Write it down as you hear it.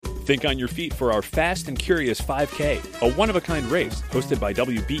Think on your feet for our Fast and Curious 5K, a one-of-a-kind race hosted by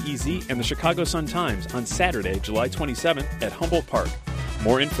WBEZ and the Chicago Sun-Times on Saturday, July 27th at Humboldt Park.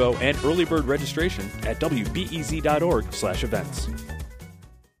 More info and early bird registration at wbez.org/events.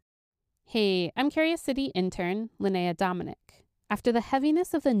 Hey, I'm Curious City intern Linnea Dominic. After the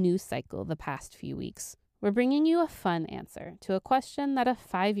heaviness of the news cycle the past few weeks, we're bringing you a fun answer to a question that a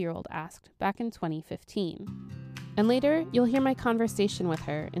 5-year-old asked back in 2015. And later, you'll hear my conversation with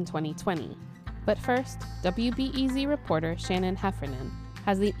her in 2020. But first, WBEZ reporter Shannon Heffernan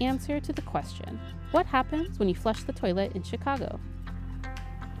has the answer to the question, what happens when you flush the toilet in Chicago?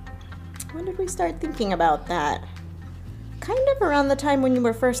 When did we start thinking about that? Kind of around the time when you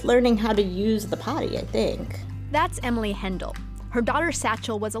were first learning how to use the potty, I think. That's Emily Hendel. Her daughter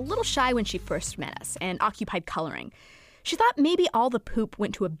Satchel was a little shy when she first met us and occupied coloring. She thought maybe all the poop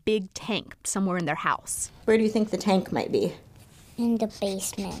went to a big tank somewhere in their house. Where do you think the tank might be? In the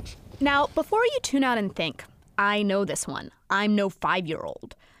basement. Now, before you tune out and think, I know this one, I'm no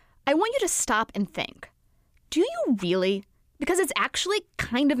 5-year-old, I want you to stop and think. Do you really? Because it's actually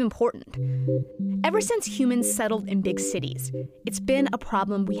kind of important. Ever since humans settled in big cities, it's been a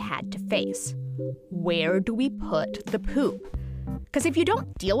problem we had to face. Where do we put the poop? Because if you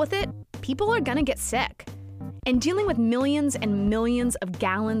don't deal with it, people are gonna get sick. And dealing with millions and millions of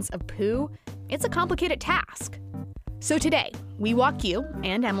gallons of poo, it's a complicated task. So today, we walk you,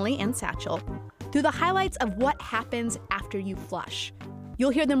 and Emily and Satchel, through the highlights of what happens after you flush.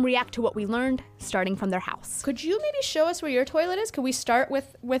 You'll hear them react to what we learned, starting from their house. Could you maybe show us where your toilet is? Could we start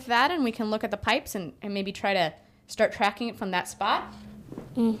with that, and we can look at the pipes and maybe try to start tracking it from that spot?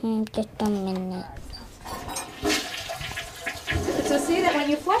 Just a minute. So see that when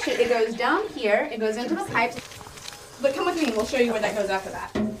you flush it, it goes down here, it goes into the pipes. But come with me, we'll show you where that goes after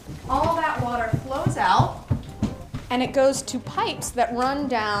that. All that water flows out, and it goes to pipes that run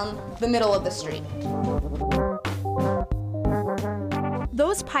down the middle of the street.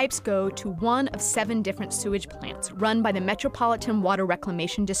 Those pipes go to one of 7 different sewage plants run by the Metropolitan Water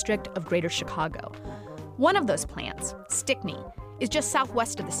Reclamation District of Greater Chicago. One of those plants, Stickney, is just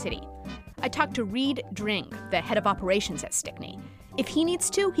southwest of the city. I talked to Reed Dring, the head of operations at Stickney. If he needs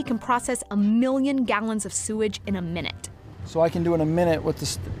to, he can process 1 million gallons of sewage in a minute. So I can do in a minute what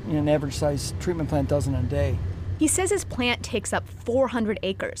an average-sized treatment plant does in a day. He says his plant takes up 400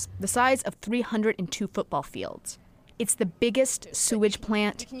 acres, the size of 302 football fields. It's the biggest sewage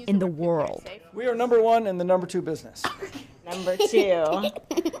plant in the world. We are number 1 in the number 2 business. Number 2.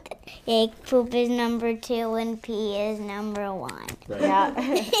 Egg poop is number 2 and pee is number 1.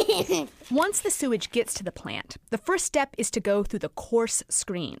 Yeah. Once the sewage gets to the plant, the first step is to go through the coarse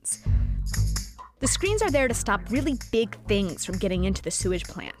screens. The screens are there to stop really big things from getting into the sewage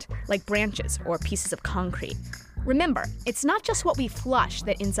plant, like branches or pieces of concrete. Remember, it's not just what we flush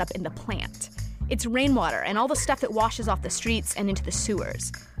that ends up in the plant. It's rainwater and all the stuff that washes off the streets and into the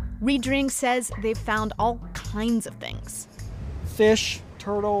sewers. Reed Dring says they've found all kinds of things. Fish,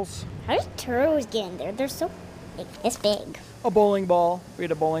 turtles. How did turtles get in there? They're so big. It's big. A bowling ball. We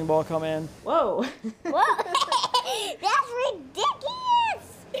had a bowling ball come in. Whoa. Whoa! That's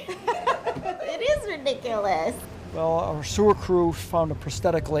ridiculous! It is ridiculous. Well, our sewer crew found a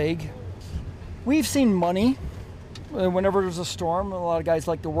prosthetic leg. We've seen money. Whenever there's a storm, a lot of guys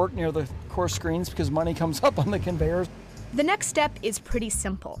like to work near the coarse screens because money comes up on the conveyors. The next step is pretty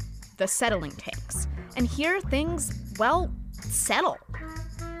simple, the settling tanks. And here things, well, settle.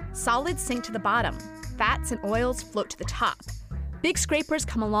 Solids sink to the bottom. Fats and oils float to the top. Big scrapers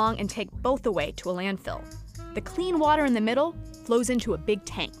come along and take both away to a landfill. The clean water in the middle flows into a big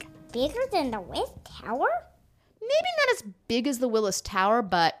tank. Bigger than the Willis Tower? Maybe not as big as the Willis Tower,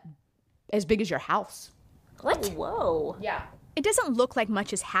 but as big as your house. What? Whoa. Yeah. It doesn't look like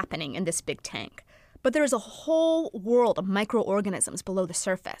much is happening in this big tank, but there is a whole world of microorganisms below the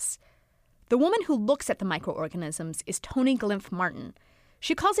surface. The woman who looks at the microorganisms is Toni Glimpf Martin.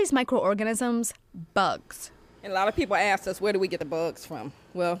 She calls these microorganisms bugs. And a lot of people ask us, where do we get the bugs from?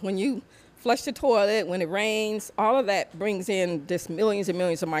 Well, when you flush the toilet, when it rains, all of that brings in just millions and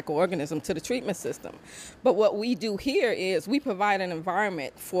millions of microorganisms to the treatment system. But what we do here is we provide an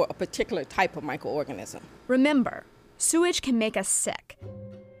environment for a particular type of microorganism. Remember, sewage can make us sick.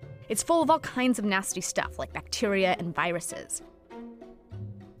 It's full of all kinds of nasty stuff like bacteria and viruses.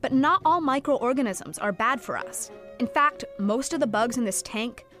 But not all microorganisms are bad for us. In fact, most of the bugs in this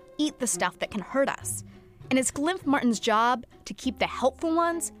tank eat the stuff that can hurt us. And it's Glimpf Martin's job to keep the helpful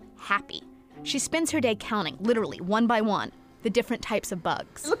ones happy. She spends her day counting, literally, one by one, the different types of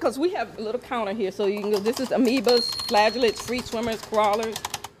bugs. Look, because we have a little counter here, so you can go, this is amoebas, flagellates, free swimmers, crawlers.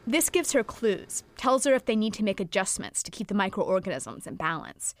 This gives her clues, tells her if they need to make adjustments to keep the microorganisms in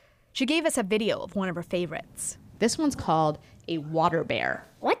balance. She gave us a video of one of her favorites. This one's called a water bear.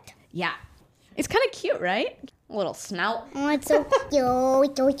 What? Yeah. It's kind of cute, right? A little snout. Oh, it's so cute.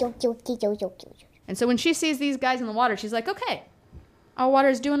 And so when she sees these guys in the water, she's like, okay, our water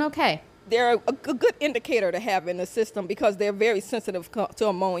is doing okay. They're a good indicator to have in the system because they're very sensitive to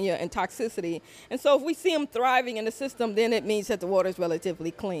ammonia and toxicity. And so if we see them thriving in the system, then it means that the water is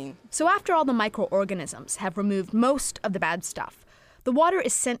relatively clean. So after all the microorganisms have removed most of the bad stuff, the water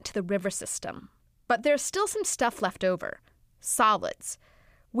is sent to the river system. But there's still some stuff left over. Solids.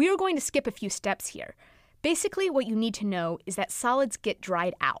 We are going to skip a few steps here. Basically, what you need to know is that solids get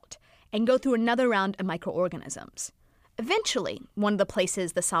dried out and go through another round of microorganisms. Eventually, one of the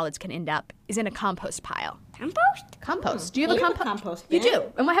places the solids can end up is in a compost pile. Compost? Do you have a compost bin? You do.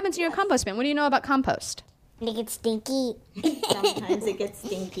 And what happens in your compost bin? What do you know about compost? It gets stinky. Sometimes it gets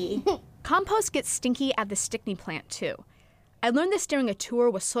stinky. Compost gets stinky at the Stickney plant, too. I learned this during a tour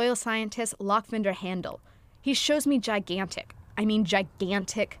with soil scientist Lochvinder Handel. He shows me gigantic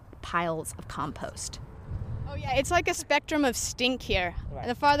piles of compost. Oh yeah, it's like a spectrum of stink here. Right.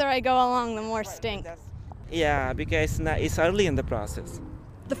 The farther I go along, the more stink. Yeah, because it's early in the process.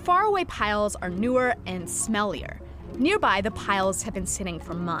 The faraway piles are newer and smellier. Nearby, the piles have been sitting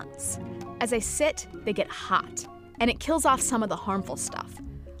for months. As they sit, they get hot, and it kills off some of the harmful stuff.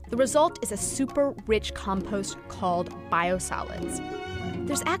 The result is a super rich compost called biosolids.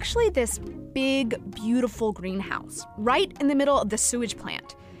 There's actually this big, beautiful greenhouse right in the middle of the sewage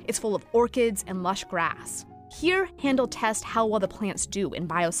plant. It's full of orchids and lush grass. Here, Handel tests how well the plants do in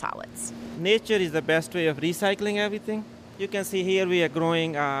biosolids. Nature is the best way of recycling everything. You can see here we are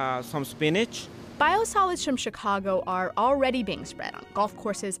growing some spinach. Biosolids from Chicago are already being spread on golf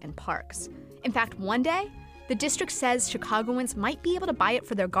courses and parks. In fact, one day, the district says Chicagoans might be able to buy it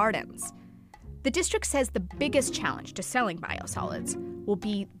for their gardens. The district says the biggest challenge to selling biosolids will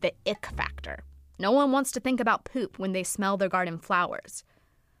be the ick factor. No one wants to think about poop when they smell their garden flowers.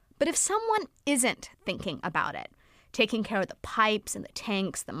 But if someone isn't thinking about it, taking care of the pipes and the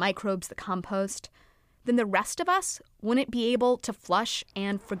tanks, the microbes, the compost, then the rest of us wouldn't be able to flush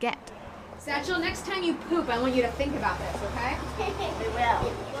and forget. Satchel, next time you poop, I want you to think about this, okay? We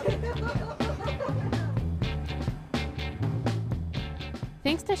will.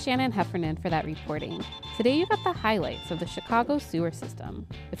 Thanks to Shannon Heffernan for that reporting. Today you got the highlights of the Chicago sewer system.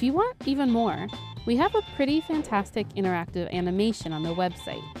 If you want even more, we have a pretty fantastic interactive animation on the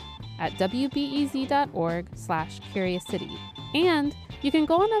website at wbez.org/curiouscity. And you can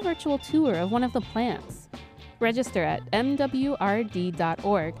go on a virtual tour of one of the plants. Register at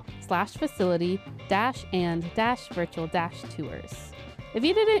mwrd.org/facility-and-virtual-tours. If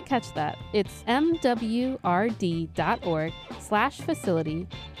you didn't catch that, it's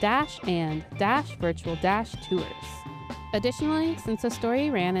mwrd.org/facility-and-virtual-tours. Additionally, since the story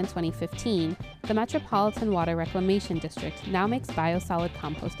ran in 2015, the Metropolitan Water Reclamation District now makes biosolid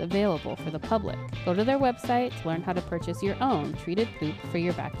compost available for the public. Go to their website to learn how to purchase your own treated poop for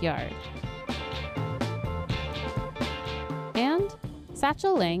your backyard. And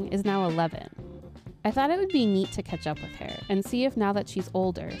Satchel Lang is now 11. I thought it would be neat to catch up with her and see if now that she's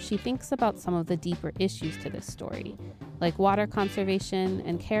older, she thinks about some of the deeper issues to this story, like water conservation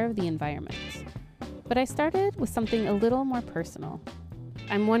and care of the environment. But I started with something a little more personal.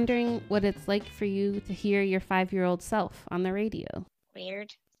 I'm wondering what it's like for you to hear your 5-year-old self on the radio.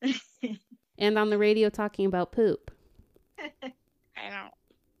 Weird. And on the radio talking about poop. It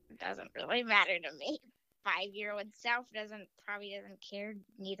doesn't really matter to me. 5-year-old self probably doesn't care.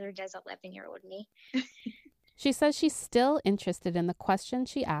 Neither does 11-year-old me. She says she's still interested in the question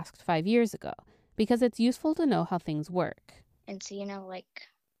she asked 5 years ago because it's useful to know how things work. And so,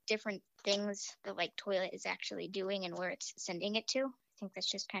 different things the toilet is actually doing and where it's sending it to. I think that's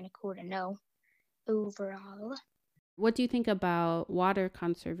just kind of cool to know overall. What do you think about water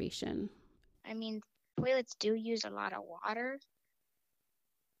conservation? Toilets do use a lot of water,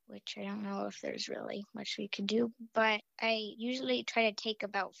 which I don't know if there's really much we could do, but I usually try to take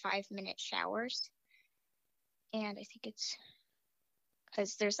about 5-minute showers. And I think it's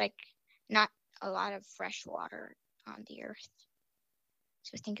because there's not a lot of fresh water on the earth.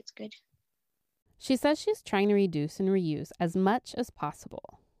 So I think it's good. She says she's trying to reduce and reuse as much as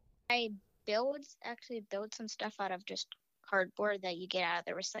possible. I actually build some stuff out of just cardboard that you get out of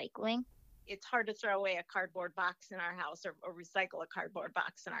the recycling. It's hard to throw away a cardboard box in our house or recycle a cardboard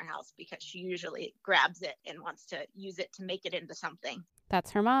box in our house because she usually grabs it and wants to use it to make it into something. That's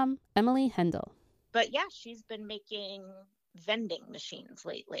her mom, Emily Hendel. But yeah, she's been making vending machines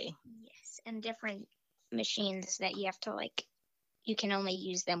lately. Yes, and different machines that you have to you can only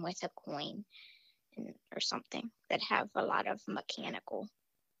use them with a coin or something that have a lot of mechanical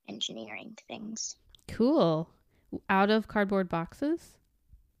engineering things. Cool. Out of cardboard boxes?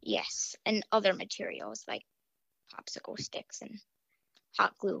 Yes, and other materials like popsicle sticks and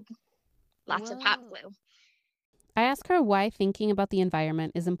hot glue. Lots of hot glue. I ask her why thinking about the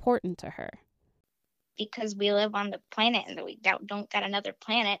environment is important to her. Because we live on the planet and we don't got another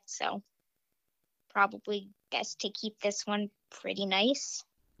planet, so probably best to keep this one pretty nice.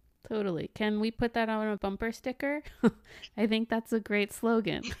 Totally. Can we put that on a bumper sticker? I think that's a great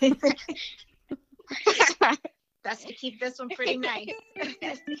slogan. Best to keep this one pretty nice.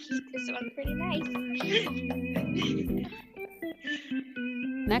 Best to keep this one pretty nice.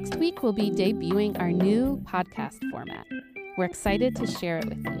 Next week, we'll be debuting our new podcast format. We're excited to share it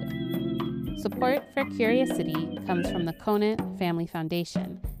with you. Support for Curious City comes from the Conant Family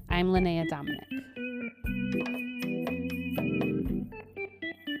Foundation. I'm Linnea Dominic.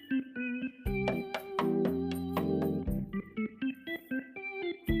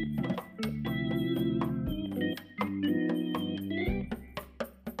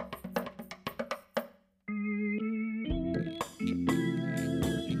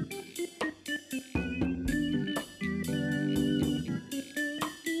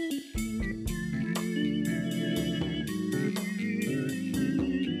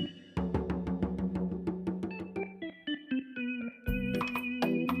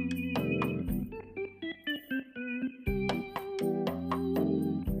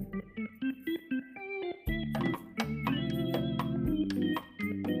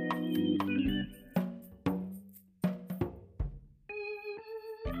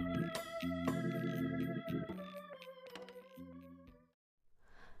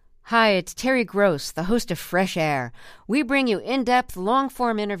 Hi, it's Terry Gross, the host of Fresh Air. We bring you in-depth,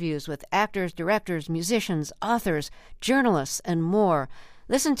 long-form interviews with actors, directors, musicians, authors, journalists, and more.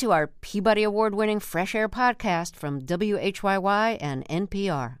 Listen to our Peabody Award-winning Fresh Air podcast from WHYY and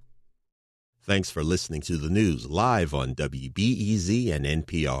NPR. Thanks for listening to the news live on WBEZ and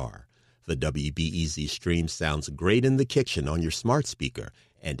NPR. The WBEZ stream sounds great in the kitchen on your smart speaker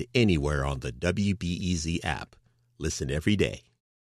and anywhere on the WBEZ app. Listen every day.